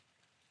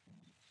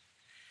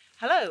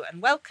Hello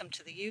and welcome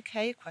to the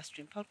UK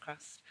Equestrian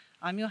Podcast.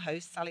 I'm your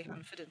host, Sally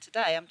Hanford, and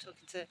today I'm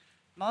talking to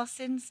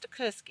Marcin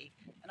Stukurski,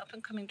 an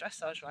up-and-coming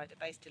dressage rider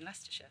based in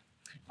Leicestershire.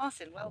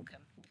 Marcin,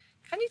 welcome.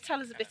 Can you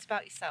tell us a bit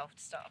about yourself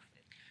to start off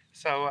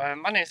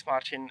with? My name is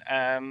Martin.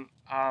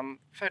 I'm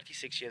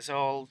 36 years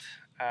old.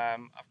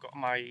 I've got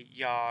my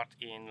yard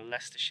in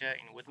Leicestershire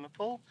in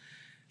Witherpool.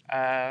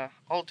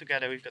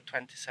 Altogether, we've got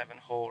 27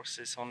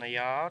 horses on the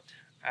yard.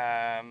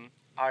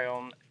 I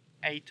own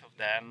 8 of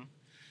them.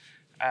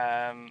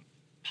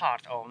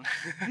 Part own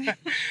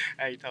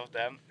 8 of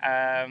them.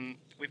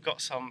 We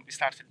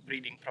started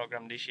breeding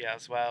program this year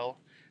as well.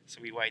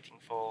 So we're waiting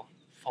for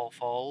 4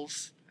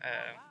 foals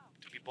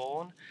to be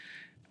born.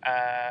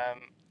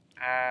 Um,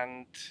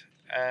 and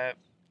I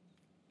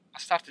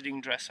started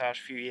doing dressage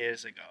a few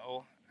years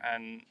ago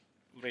and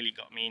really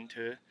got me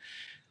into it.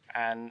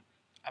 And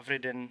I've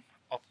ridden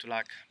up to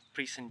like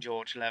Prix St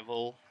George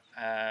level,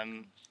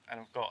 and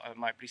I've got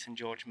my Prix St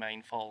George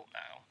main foal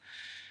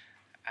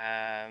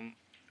now.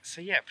 So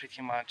yeah,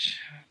 pretty much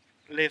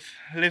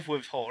live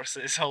with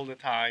horses all the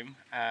time.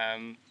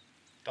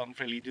 Don't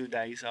really do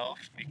days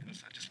off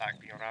because I just like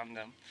being around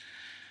them.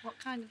 What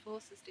kind of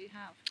horses do you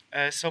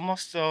have? So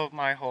most of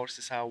my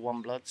horses are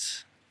warm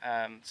bloods.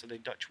 So they're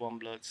Dutch warm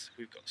bloods.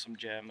 We've got some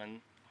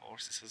German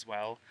horses as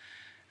well,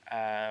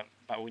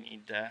 but we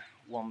need the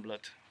warm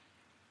blood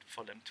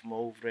for them to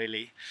move.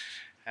 Really,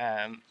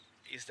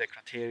 is the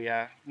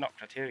criteria, not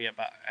criteria,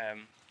 but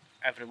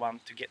everyone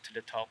to get to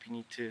the top, you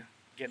need to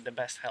get the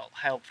best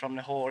help from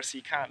the horse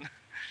you can.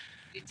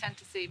 You tend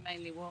to see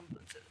mainly warm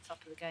bloods at the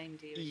top of the game,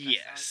 do you?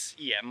 Yes,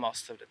 yeah,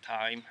 most of the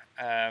time.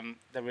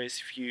 There is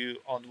few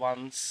odd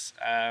ones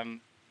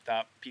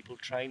that people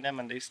train them,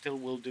 and they still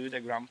will do the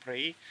Grand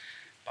Prix,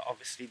 but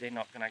obviously they're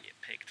not gonna get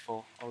picked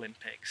for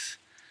Olympics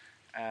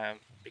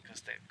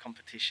because the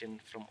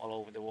competition from all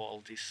over the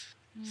world is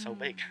so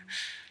big.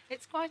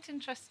 It's quite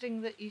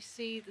interesting that you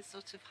see the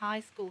sort of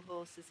high school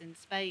horses in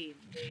Spain,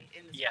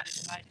 in the Spanish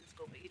Yes. riding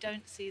school, but you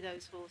don't see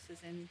those horses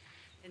in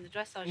the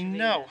dressage No,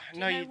 arena. Do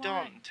no, you know you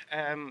why?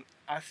 don't.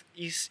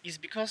 It's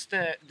because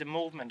the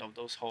movement of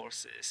those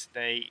horses,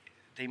 they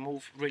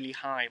move really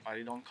high, but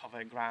they don't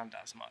cover ground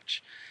as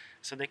much.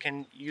 So they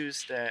can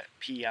use the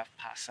PF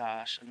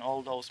passage and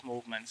all those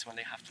movements when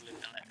they have to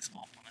lift the legs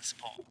up on a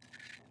spot.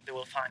 They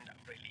will find that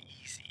really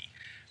easy.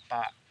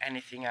 But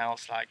anything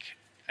else like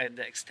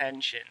the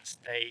extensions,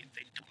 they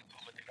don't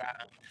cover the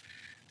ground.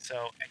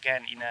 So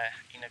again, in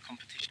a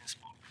competition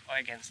sport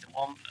against the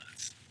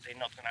Womblers, they're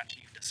not going to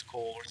achieve the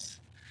scores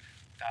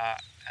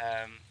that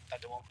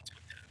the Wombats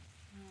would do.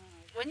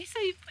 When you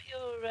say you put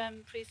your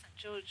Prix St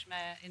George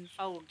mare in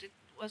foal,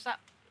 was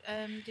that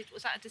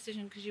a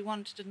decision because you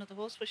wanted another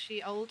horse? Was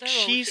she older or was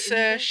she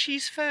injured?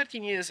 She's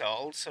 13 years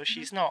old, so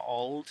she's not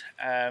old.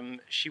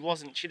 She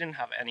didn't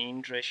have any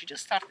injury. She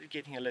just started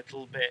getting a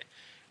little bit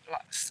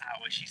like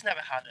sour. She's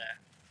never had a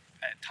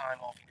time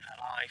off in her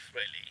life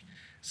really.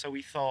 So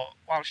we thought,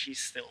 while she's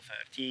still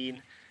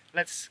 13,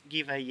 let's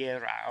give her a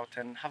year out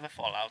and have a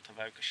fall out of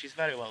her because she's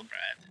very well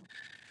bred.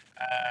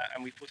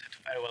 And we put her to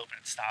a very well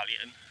bred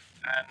stallion.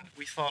 And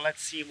we thought,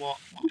 let's see what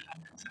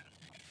happens. And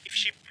if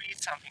she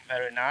breeds something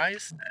very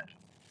nice, then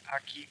I'll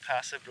keep her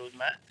as a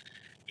broodmare.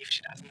 If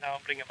she doesn't,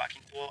 I'll bring her back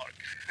into work.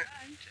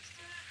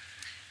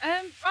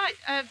 Interesting.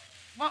 Right.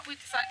 What we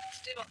decided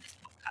to do on this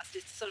podcast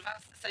is to sort of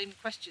ask the same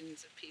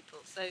questions of people.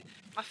 So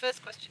my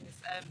first question is,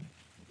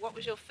 what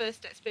was your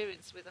first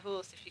experience with a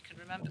horse, if you can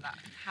remember that?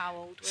 And how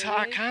old were So you?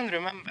 I can't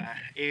remember.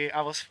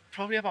 I was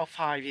probably about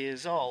 5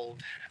 years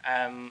old,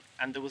 and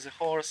there was a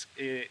horse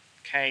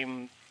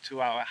came to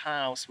our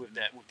house with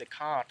the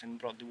cart and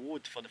brought the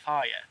wood for the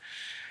fire.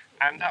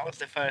 And that was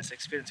the first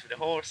experience with the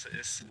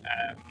horses.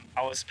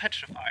 I was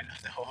petrified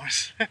of the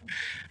horse,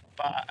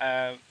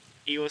 but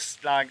it was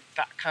like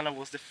that kind of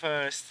was the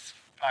first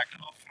like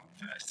love from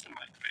first sight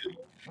really.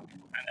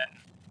 And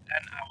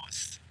then I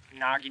was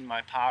nagging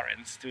my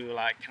parents to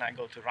like, can I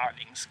go to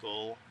riding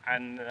school?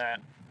 And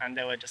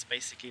they were just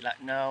basically like,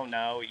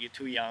 no, you're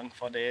too young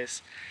for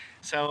this.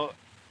 So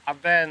I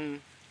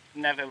then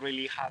never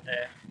really had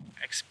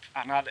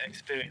another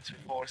experience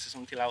with horses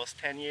until I was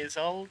 10 years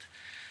old,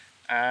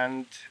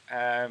 and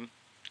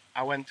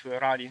I went to a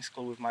riding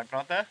school with my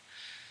brother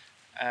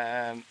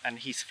and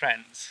his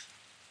friends.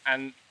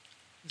 And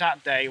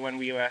that day when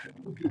we were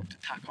to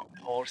tack up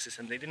the horses,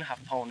 and they didn't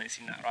have ponies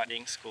in that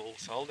riding school,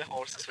 so all the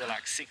horses were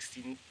like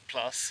 16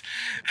 plus,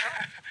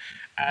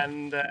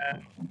 and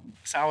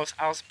so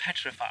I was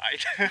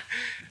petrified,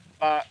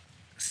 but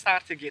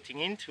started getting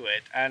into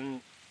it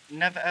and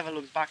never ever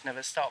looked back,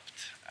 never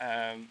stopped.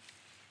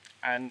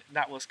 And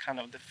that was kind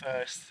of the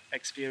first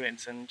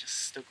experience, and just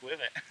stuck with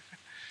it.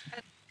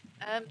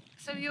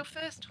 So your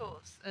first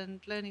horse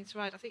and learning to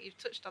ride, I think you've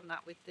touched on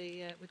that with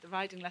the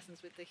riding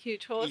lessons with the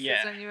huge horses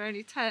Yeah. when you were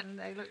only 10.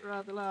 They look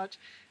rather large.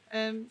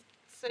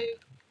 So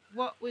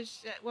what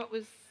was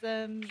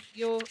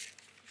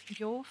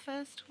your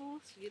first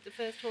horse? The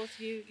first horse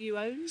you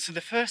owned? So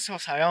the first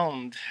horse I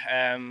owned,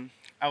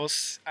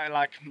 I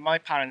like my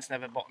parents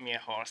never bought me a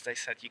horse. They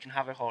said you can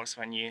have a horse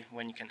when you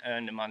can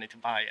earn the money to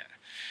buy it.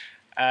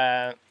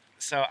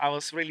 so I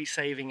was really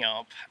saving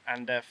up,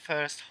 and the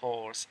first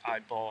horse I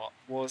bought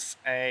was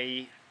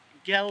a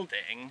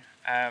gelding.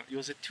 It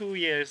was a 2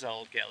 years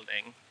old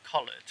gelding,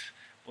 collared,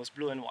 was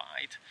blue and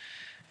white,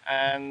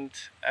 and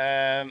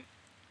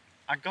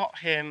I got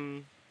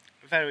him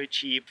very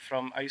cheap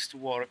from. I used to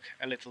work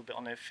a little bit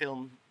on a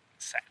film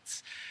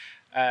sets.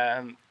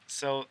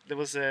 So there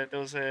was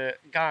a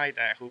guy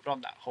there who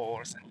brought that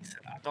horse, and he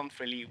said, "I don't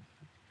really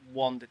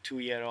want the 2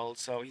 year old."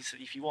 So he said,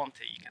 "If you want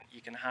it,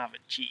 you can have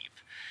it cheap."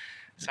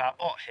 So I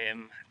bought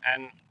him,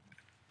 and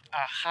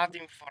I had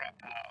him for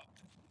about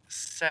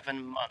 7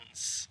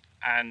 months,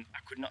 and I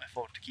could not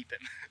afford to keep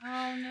him.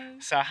 Oh no.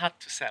 So I had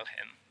to sell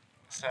him.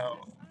 So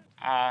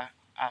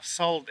I've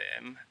sold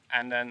him,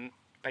 and then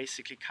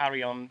basically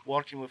carry on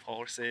working with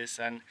horses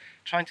and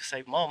trying to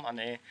save more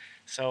money,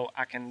 so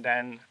I can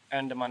then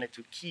earn the money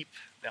to keep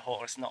the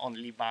horse, not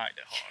only buy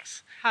the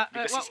horse.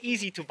 Because it's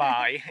easy to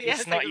buy, Yes,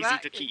 it's not easy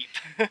to exactly.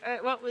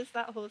 keep. What was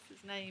that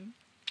horse's name?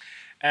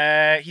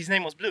 His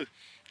name was Blue.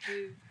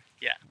 Blue.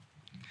 Yeah,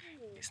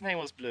 his name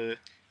was Blue.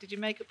 Did you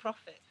make a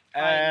profit?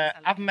 buying and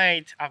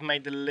selling? I've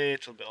made a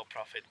little bit of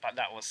profit, but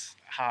that was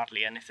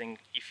hardly anything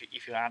if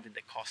you added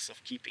the costs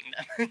of keeping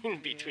them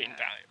in between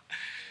Yeah.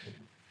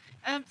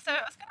 time. So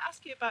I was going to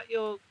ask you about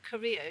your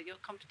career, your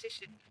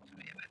competition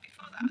career, but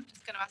before that, I'm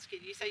just going to ask you.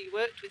 You say you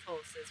worked with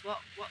horses. What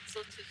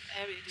sort of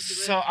area did you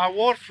work So in? I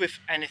worked with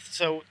anything.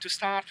 So to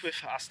start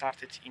with, I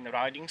started in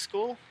riding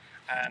school,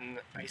 and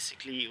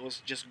basically it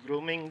was just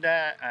grooming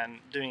there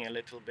and doing a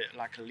little bit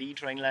like lead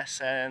train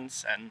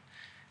lessons. And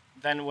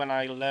then when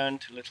I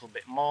learned a little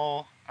bit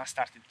more, I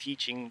started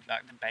teaching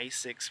like the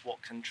basics,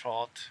 walk and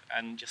trot,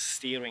 and just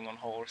steering on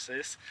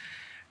horses.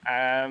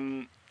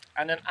 And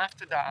then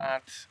uh,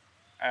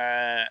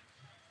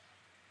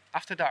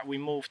 after that, we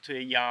moved to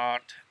a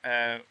yard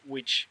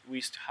which we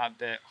used to have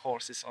the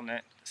horses on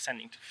it,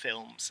 sending to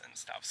films and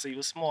stuff. So it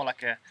was more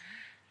like a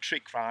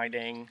trick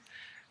riding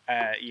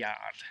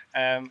yard,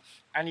 and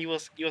it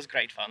was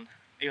great fun.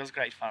 It was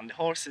great fun. The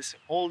horses,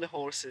 all the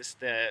horses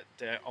the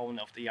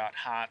owner of the yard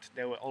had,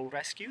 they were all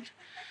rescued.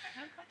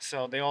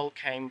 So they all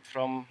came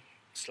from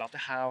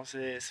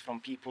slaughterhouses, from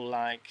people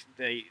like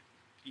the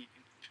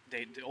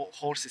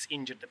horses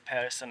injured the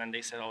person, and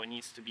they said, "Oh, it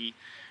needs to be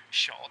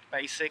shot,"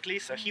 basically.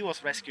 So he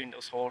was rescuing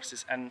those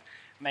horses and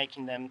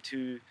making them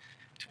to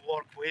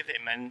work with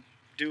him and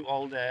do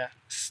all the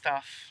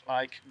stuff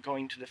like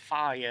going to the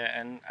fire,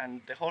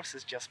 and the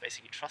horses just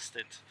basically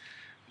trusted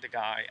the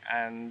guy,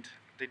 and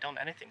they done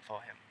anything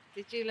for him.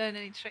 Did you learn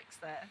any tricks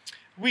there?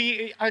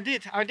 I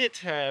did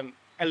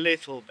a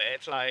little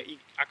bit. Like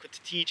I could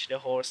teach the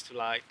horse to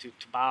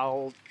to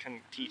bow,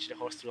 can teach the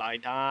horse to lie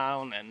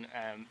down and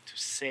to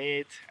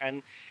sit,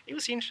 and it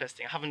was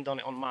interesting. I haven't done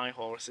it on my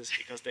horses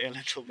because they're a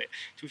little bit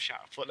too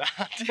sharp for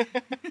that.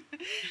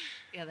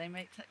 Yeah, they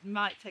might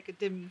take a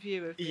dim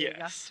view of being asked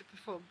Yes. to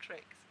perform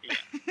tricks.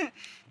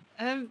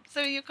 Yeah.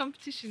 So your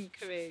competition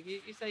career,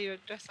 you say you're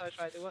a dressage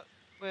rider.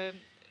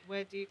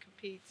 Where do you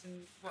compete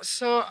and what?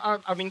 So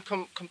I've been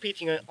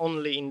competing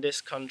only in this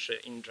country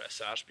in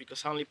dressage,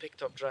 because I only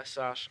picked up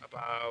dressage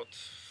about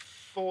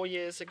 4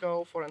 years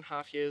ago,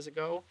 4.5 years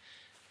ago,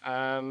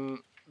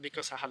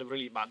 because I had a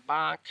really bad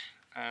back,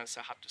 so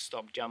I had to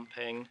stop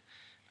jumping,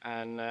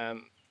 and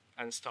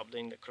stop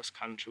doing the cross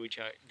country, which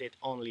I did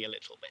only a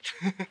little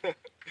bit.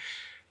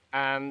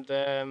 And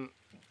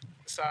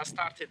so I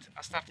started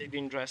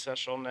doing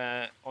dressage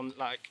on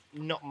like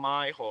not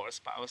my horse,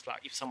 but I was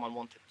like, if someone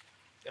wanted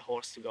the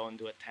horse to go and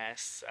do a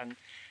test, and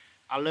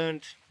I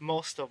learned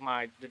most of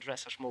the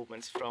dressage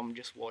movements from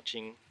just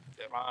watching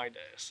the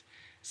riders.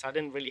 So I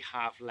didn't really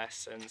have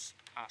lessons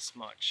as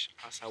much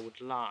as I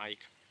would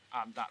like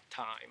at that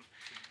time.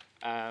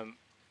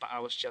 But I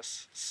was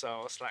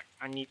like,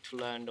 I need to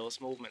learn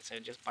those movements,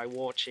 and just by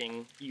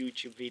watching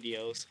YouTube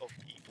videos of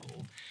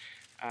people,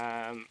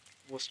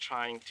 was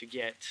trying to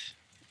get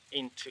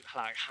into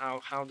like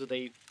how do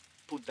they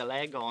put the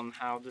leg on,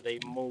 how do they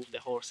move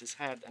the horse's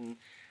head, and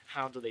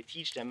how do they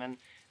teach them, and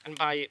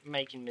by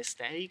making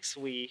mistakes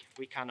we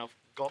kind of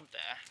got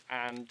there,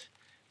 and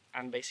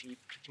basically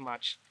pretty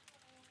much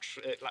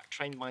like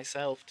trained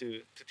myself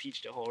to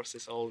teach the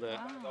horses all the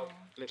Wow.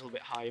 little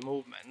bit higher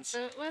movements.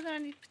 So were there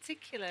any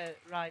particular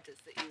riders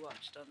that you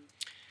watched on?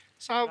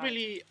 So I Right.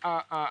 really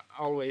I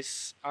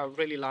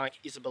really like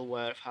Isabel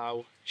Werf,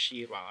 how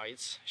she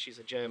rides. She's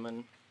a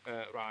German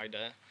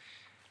rider.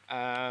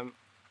 Um,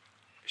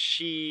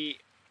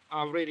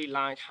 I really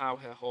like how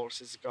her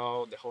horses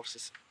go.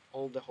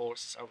 All the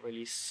horses are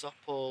really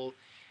supple.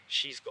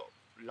 She's got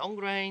long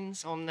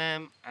reins on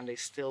them, and they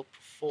still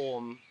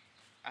perform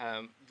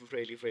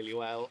really, really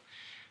well.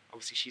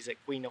 Obviously, she's a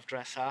queen of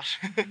dressage.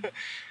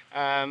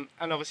 And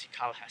obviously,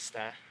 Carl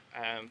Hester.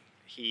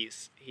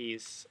 He's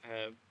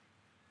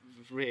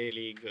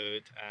really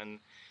good, and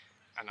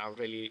I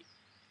really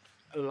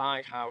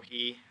like how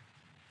he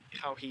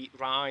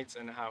rides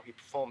and how he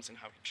performs and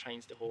how he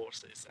trains the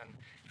horses and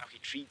how he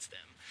treats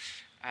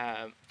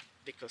them,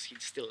 because he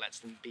still lets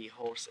them be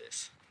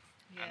horses.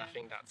 And I Yeah.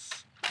 think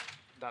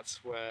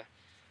that's where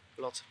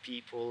lots of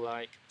people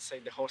like say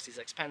the horse is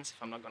expensive,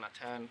 I'm not gonna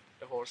turn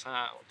the horse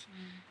out.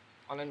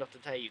 On the end of the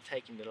day, you're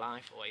taking the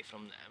life away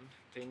from them.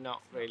 They're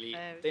not It's not really,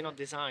 fair, is they're not it?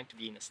 designed to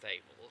be in the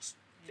stables.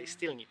 They Yeah.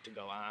 still need to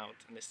go out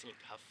and they still need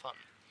to have fun.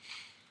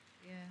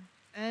 Yeah.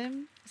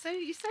 So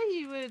you say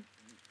you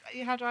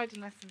had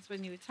riding lessons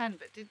when you were 10,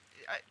 but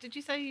did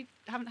you say you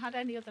haven't had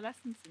any other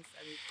lessons since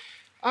then?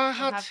 I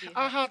have you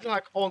I had had some?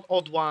 like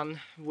odd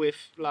one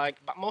with like,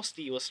 but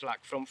mostly it was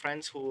like from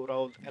friends who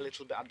rode a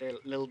little bit at a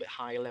little bit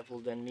higher level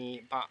than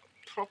me. But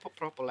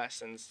proper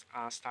lessons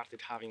I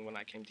started having when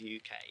I came to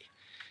UK,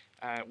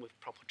 with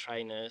proper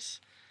trainers,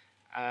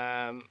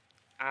 um,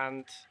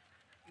 and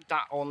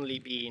that only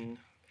been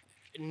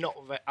not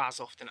as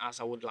often as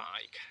I would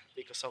like,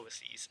 because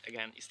obviously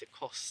it's the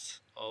cost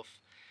of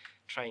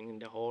training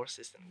the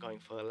horses and going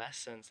for the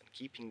lessons and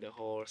keeping the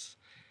horse,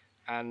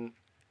 and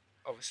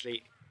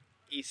obviously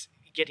is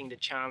getting the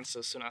chance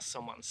as soon as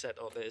someone said,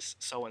 oh, there's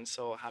so and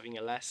so having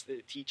a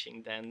lesson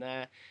teaching, then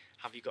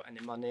have you got any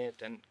money,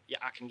 then yeah,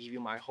 I can give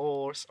you my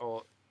horse.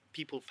 Or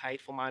people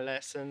paid for my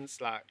lessons,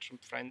 like some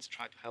friends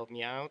tried to help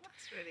me out,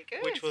 That's really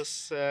good. which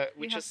was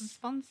You had some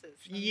sponsors.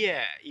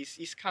 yeah,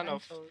 it's kind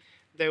of, mentors.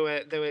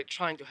 they were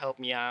trying to help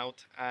me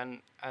out,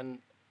 and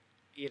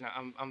you know,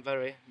 I'm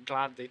very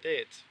glad they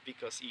did,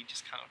 because it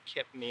just kind of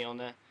kept me on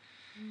a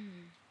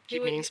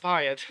keep me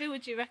inspired. Who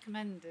would you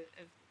recommend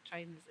of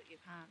trainers that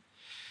you've had?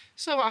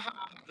 So I had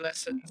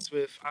lessons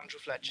with Andrew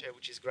Fletcher,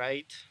 which is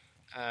great.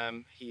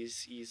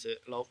 He's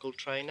a local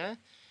trainer.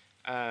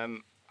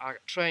 I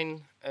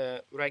train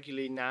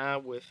regularly now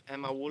with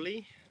Emma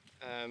Woolley.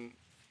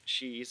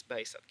 She is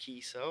based at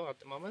Kiso at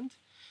the moment.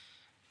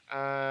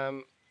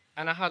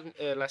 And I had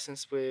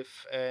lessons with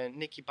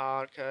Nikki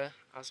Barker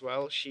as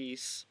well.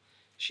 She's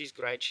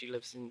great.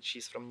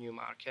 She's from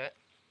Newmarket.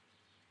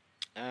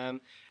 And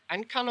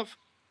kind of,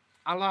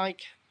 I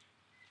like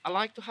I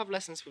like to have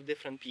lessons with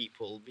different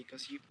people,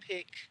 because you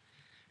pick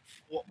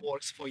what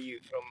works for you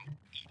from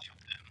each of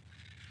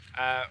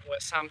them. Where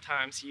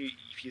sometimes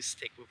if you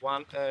stick with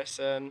one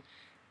person,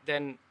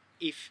 then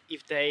if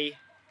they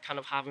kind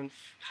of haven't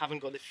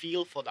got the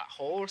feel for that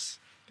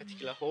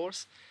particular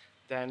horse,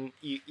 then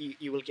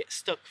you will get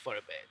stuck for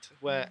a bit.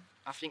 Where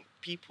I think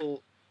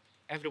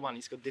everyone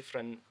has got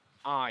different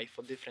eye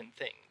for different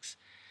things,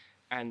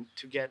 and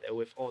together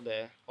with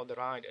other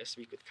riders,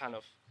 we could kind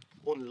of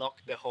unlock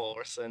the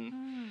horse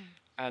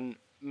and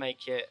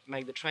make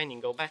the training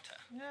go better.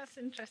 Yeah, that's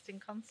an interesting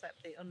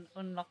concept, the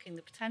unlocking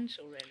the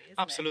potential, really, isn't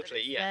Absolutely,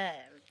 it? That it's yeah.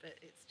 there, but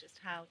it's just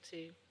how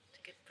to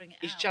bring it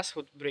It's out. just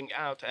what bring it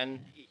out,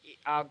 and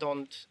I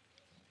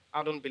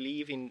don't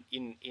believe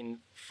in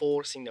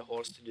forcing the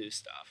horse to do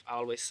stuff. I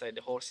always say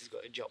the horse has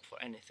got a job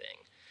for anything.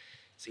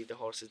 See, the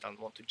horses don't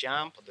want to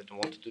jump, or they don't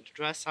want to do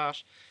the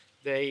dressage.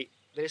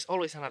 There's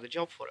always another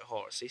job for a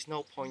horse. There's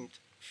no point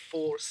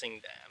forcing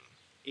them.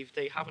 If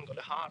they haven't got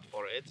a heart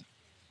for it,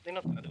 they're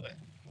not gonna do it.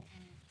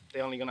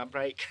 They're only gonna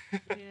break.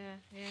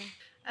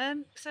 Yeah.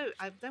 So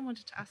I then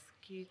wanted to ask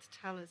you to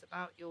tell us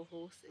about your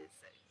horses.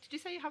 Did you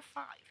say you have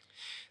 5?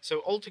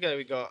 So altogether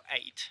we got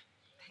 8.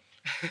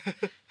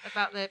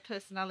 About their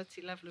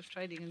personality, level of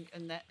training,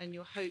 and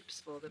your hopes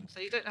for them. So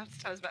you don't have to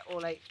tell us about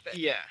all 8, but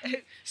Yeah.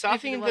 So I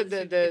maybe think ones you'd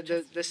be the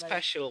interested in most.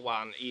 special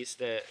one is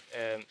the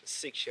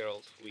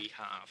 6-year-old we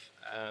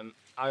have.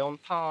 I own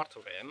part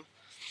of him,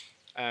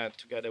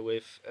 together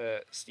with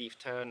Steve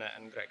Turner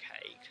and Greg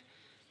Haig,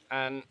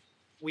 and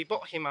we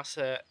bought him as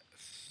a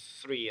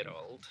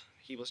 3-year-old.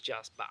 He was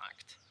just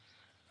backed,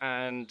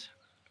 and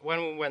when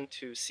we went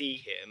to see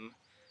him,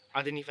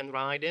 I didn't even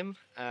ride him,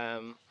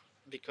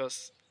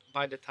 because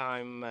by the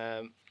time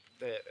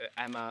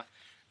Emma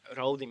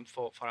rode him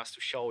for us to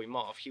show him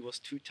off, he was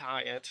too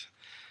tired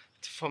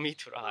for me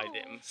to ride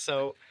him.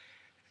 So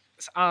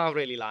I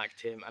really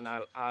liked him, and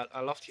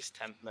I loved his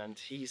temperament.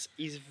 He's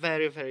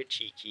very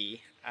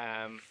cheeky.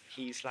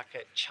 He's like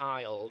a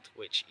child,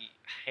 which he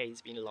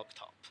hates being locked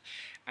up,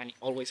 and he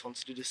always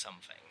wants to do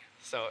something.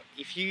 So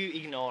if you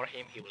ignore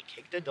him, he will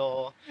kick the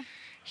door.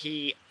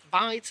 He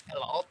bites a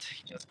lot.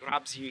 He just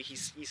grabs you.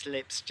 His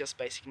lips just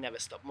basically never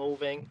stop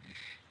moving.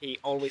 He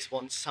always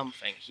wants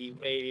something. He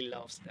really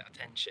loves the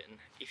attention.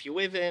 If you're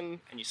with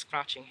him and you're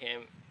scratching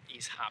him,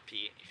 he's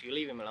happy. If you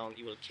leave him alone,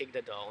 he will kick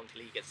the door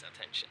until he gets the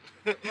attention.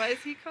 What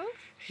is he called?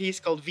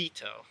 He's called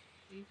Vito.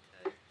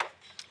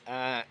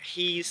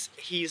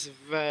 He's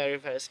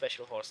very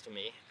special horse to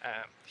me.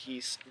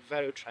 He's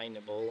very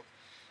trainable.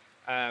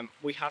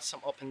 We had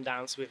some up and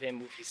downs with him.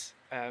 With his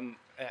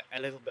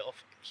a little bit of,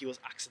 he was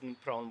accident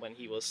prone when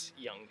he was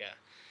younger,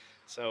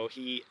 so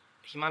he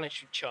managed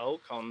to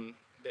choke on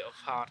a bit of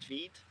heart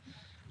feed,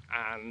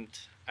 and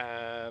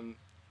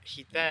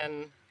he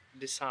then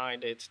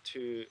decided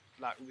to,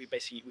 like, we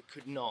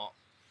could not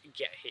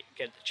get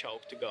the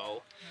choke to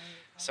go,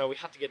 so we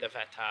had to get the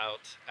vet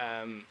out.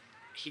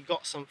 He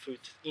got some food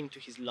into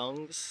his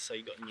lungs, so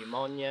he got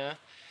pneumonia.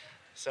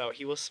 So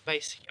he was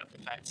basically at the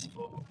vets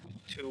for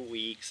 2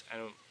 weeks,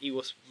 and he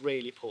was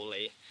really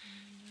poorly.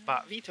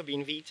 But Vito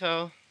being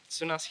Vito, as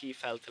soon as he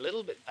felt a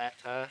little bit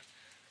better,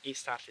 he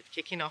started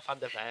kicking off at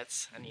the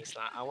vets, and he's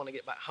like, I want to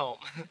get back home.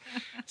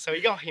 So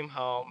we got him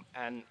home,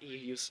 and he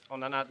used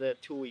on another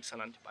 2 weeks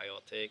on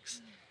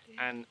antibiotics,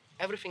 and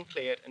everything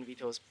cleared, and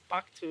Vito was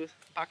back to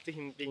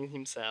him being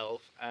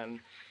himself, and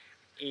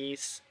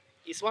he's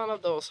one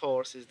of those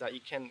horses that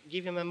you can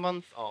give him a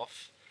month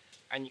off,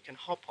 and you can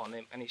hop on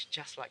him, and it's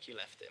just like you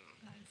left him.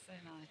 That is so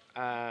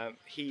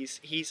nice.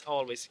 He's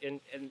always and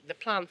the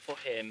plan for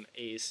him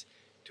is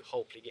to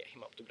hopefully get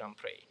him up to Grand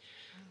Prix.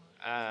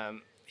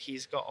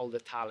 He's got all the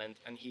talent,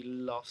 and he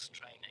loves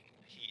training.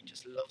 He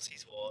just loves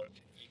his work.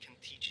 You can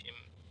teach him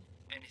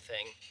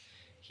anything.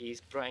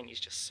 His brain is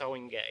just so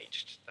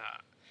engaged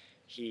that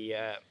he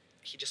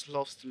just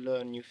loves to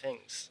learn new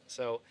things.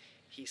 So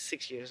he's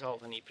 6 years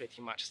old, and he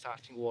pretty much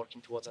starting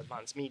working towards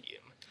advanced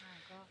medium, Oh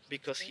gosh.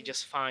 because he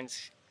just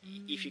finds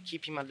if you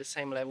keep him at the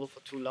same level for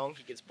too long,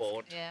 he gets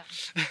bored. Yeah.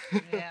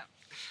 Yeah.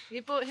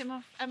 You bought him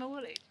off Emma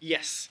Woolley?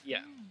 Yes,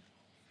 yeah.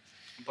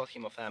 Bought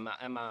him off Emma.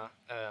 Emma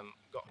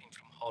got him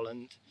from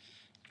Holland,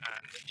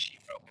 and she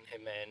broken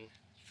him in,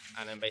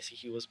 and then basically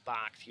he was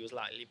backed. He was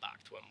lightly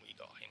backed when we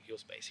got him. He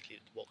was basically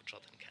the walk,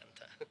 trot, and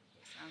canter.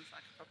 Sounds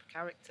like a proper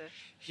character.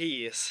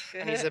 He is,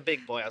 and he's a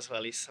big boy as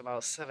well. He's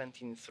about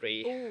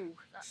 17.3. Oh,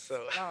 that's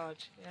So-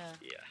 large. Yeah.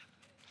 Yeah.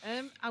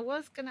 I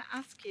was going to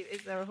ask you,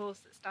 is there a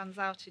horse that stands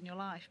out in your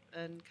life,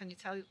 and can you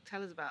tell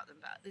us about them?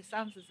 But it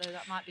sounds as though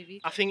that might be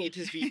Vito. I think it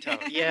is Vito.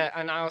 Yeah,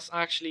 and I was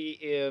actually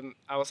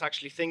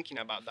thinking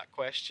about that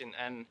question,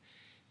 and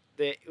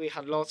we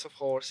had lots of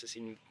horses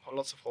in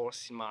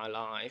my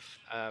life.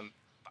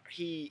 But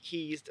he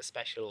is the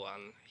special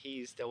one.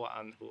 He's the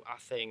one who I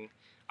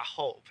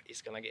hope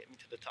is gonna get me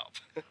to the top.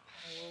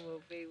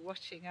 We'll be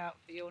watching out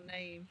for your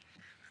name.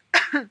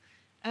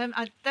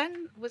 I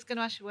then was going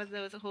to ask you whether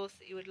there was a horse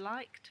that you would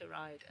like to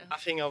ride. I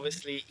think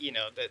obviously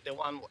the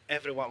one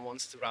everyone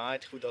wants to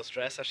ride who does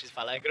dressage is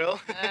Valegro.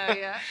 Oh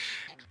yeah.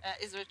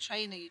 Is there a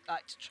trainer you'd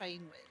like to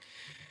train with?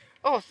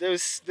 Oh,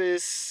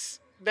 there's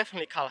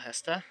definitely Carl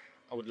Hester.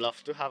 I would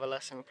love to have a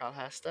lesson with Carl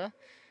Hester.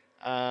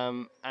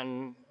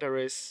 And there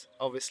is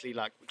obviously,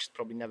 which is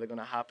probably never going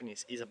to happen,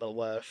 is Isabel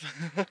Worth.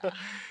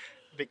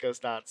 Because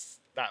that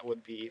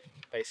would be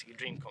basically a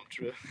dream come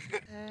true.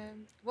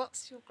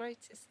 What's your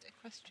greatest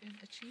equestrian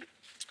achievement?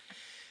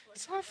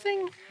 So I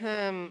think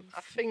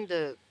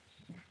the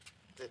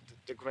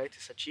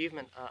greatest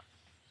achievement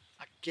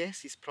I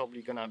guess is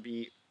probably gonna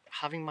be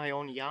having my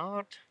own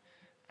yard,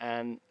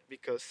 and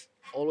because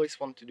I always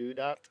want to do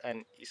that,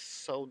 and it's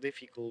so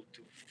difficult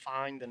to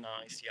find a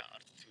nice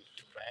yard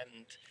to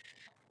rent,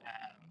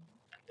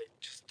 and they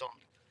just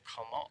don't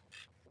come up,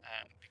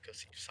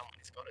 because if someone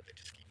has got it, they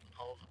just keep on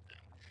hold of them.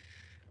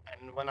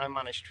 And when I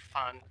managed to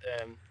find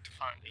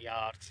the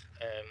yard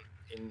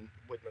in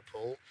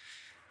Widmerpool,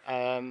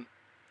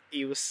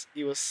 it was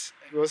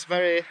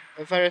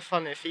a very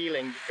funny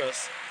feeling,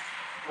 because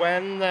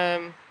when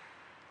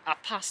I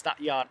passed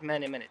that yard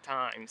many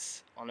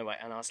times on the way,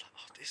 and I was like,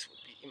 oh, this would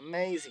be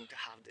amazing to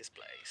have this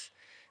place,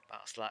 but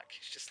I was like,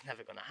 it's just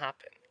never gonna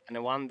happen. And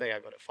then one day I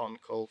got a phone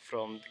call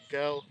from the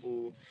girl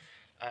who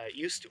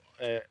used to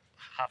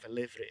have a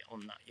livery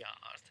on that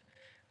yard,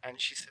 and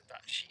she said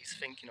that she's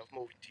thinking of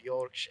moving to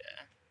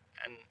Yorkshire,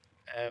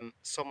 and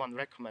someone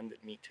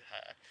recommended me to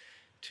her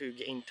to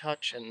get in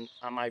touch, and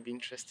I might be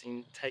interested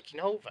in taking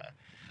over.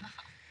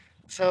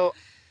 So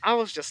I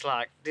was just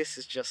like, this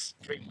is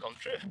just dream come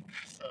true.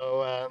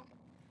 So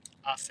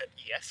I said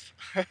yes,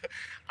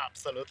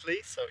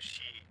 absolutely. So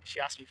she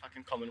asked me if I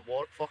can come and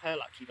work for her,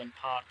 even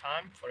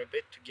part-time for a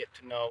bit, to get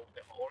to know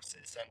the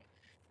horses and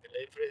the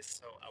liveries.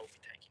 So I will be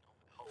taking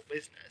over the whole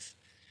business.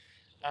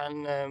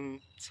 And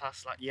so I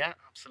was like, yeah,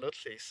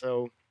 absolutely.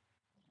 So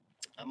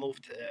I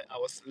moved. I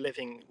was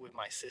living with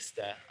my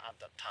sister at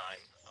that time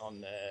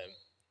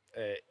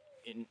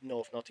in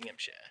North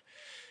Nottinghamshire,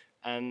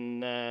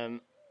 and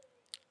then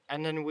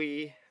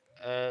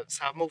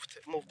so I moved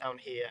down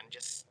here and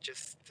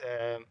just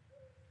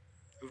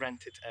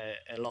rented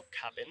a log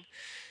cabin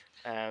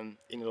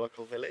in a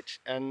local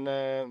village, and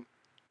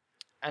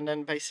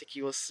then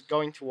basically was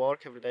going to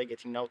work every day,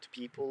 getting out to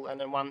people, and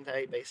then one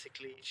day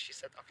basically she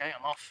said, okay,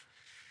 I'm off.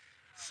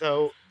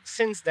 So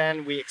since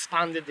then we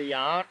expanded the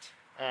yard.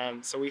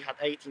 So we had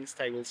 18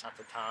 stables at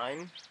the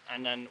time,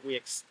 and then we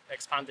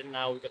expanded.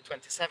 Now we've got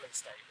 27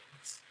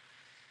 stables.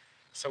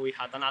 So we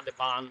had another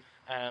barn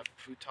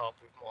through top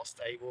with more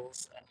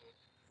stables, and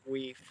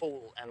we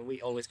full, and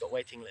we always got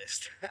waiting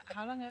list.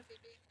 How long have you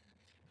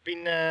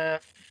been? Been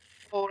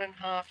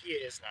 4.5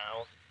 years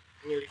now,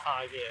 nearly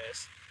 5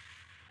 years.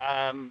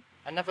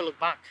 I never look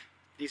back.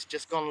 It's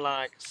just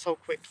gone so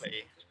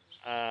quickly.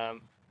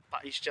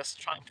 But it's just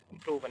trying to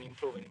improve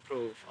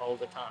all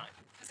the time.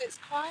 Because it's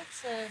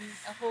quite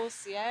a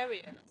horsey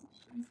area.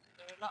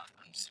 There are a lot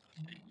of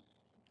Absolutely.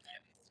 Yeah.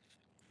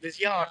 There's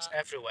yards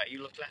everywhere.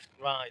 You look left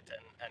and right,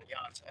 and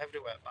yards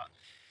everywhere. But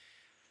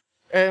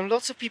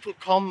lots of people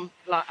come.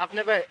 I've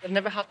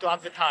never had to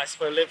advertise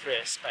for a livery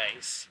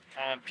space.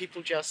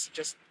 People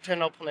just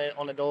turn up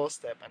on a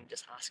doorstep and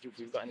just ask if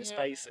we've got any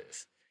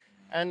spaces,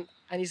 and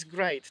it's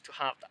great to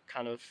have that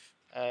kind of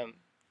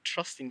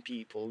trusting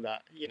people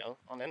that, you know,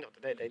 on the end of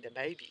the day, they're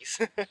babies.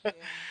 Yeah.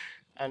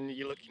 And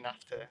you're looking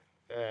after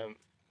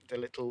the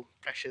little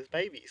precious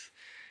babies.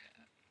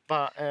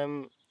 But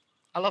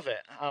I love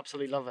it. I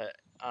absolutely love it.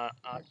 I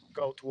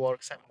go to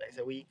work 7 days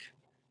a week.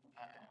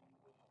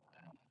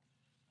 Uh,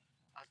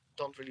 I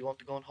don't really want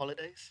to go on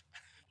holidays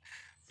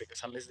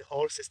because I miss the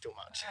horses too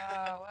much.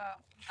 Oh wow!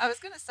 I was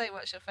going to say,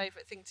 what's your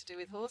favourite thing to do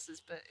with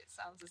horses, but it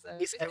sounds as though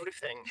It's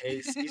everything.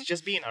 It's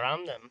just being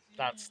around them.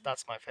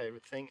 That's my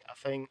favorite thing. I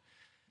think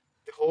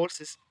the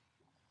horses.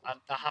 I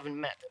haven't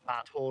met a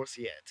bad horse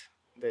yet.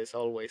 There's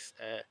always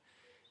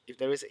if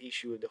there is an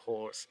issue with the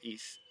horse,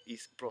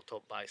 is brought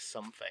up by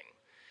something,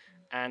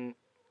 and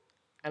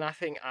I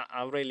think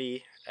I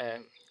really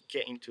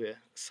get into a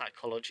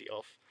psychology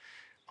of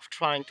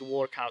trying to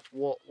work out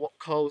what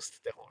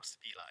caused the horse to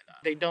be like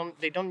that.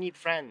 They don't need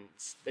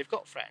friends. They've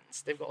got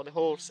friends. They've got other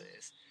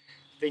horses.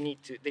 They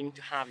need to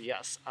have you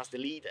as the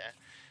leader.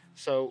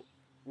 So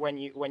when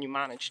you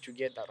manage to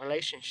get that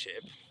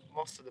relationship,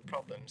 most of the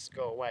problems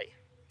go away.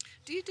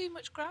 Do you do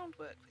much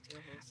groundwork with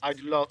your horses? I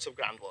do lots of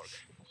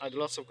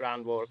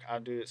groundwork. I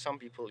do. Some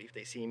people, if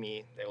they see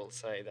me, they will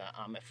say that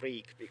I'm a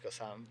freak because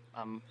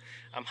I'm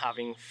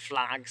having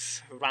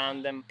flags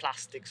around them,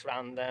 plastics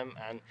around them,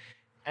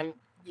 and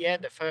yeah,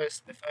 the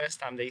first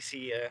time they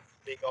see a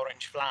big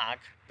orange flag,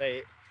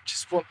 they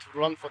just want to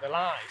run for their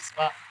lives.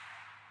 But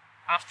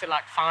after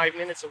like 5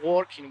 minutes of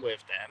working with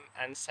them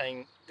and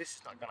saying this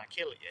is not gonna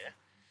kill you,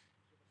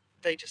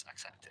 they just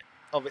accept it.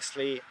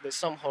 Obviously, there's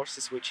some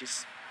horses which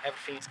is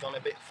everything's gone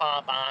a bit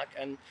far back,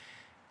 and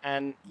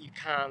you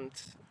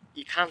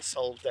can't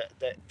solve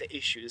the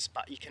issues,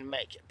 but you can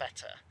make it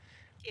better.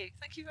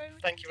 Thank you very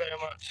much. Thank you very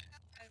much.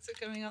 Thanks for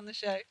coming on the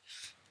show.